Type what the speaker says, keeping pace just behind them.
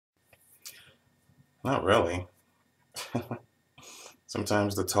Not really.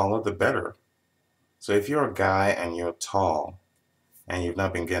 Sometimes the taller the better. So if you're a guy and you're tall and you've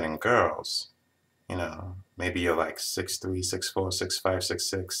not been getting girls, maybe you're like 6'3", 6'4", 6'5",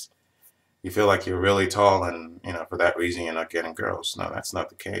 6'6". You feel like you're really tall and, for that reason you're not getting girls. No, that's not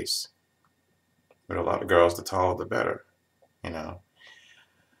the case. With a lot of girls, the taller the better, you know.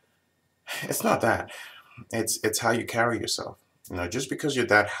 It's not that. It's how you carry yourself. Just because you're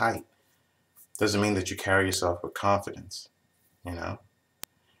that height doesn't mean that you carry yourself with confidence, you know.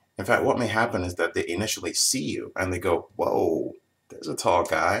 In fact, what may happen is that they initially see you and they go, whoa, there's a tall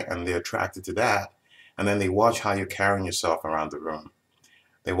guy, and they're attracted to that. And then they watch how you're carrying yourself around the room.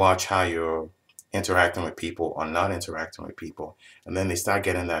 They watch how you're interacting with people or not interacting with people. And then they start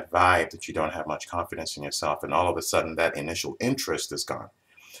getting that vibe that you don't have much confidence in yourself. And all of a sudden, that initial interest is gone.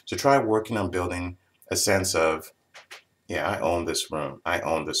 So try working on building a sense of, yeah, I own this room. I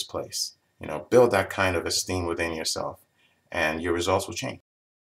own this place. Build that kind of esteem within yourself, and your results will change.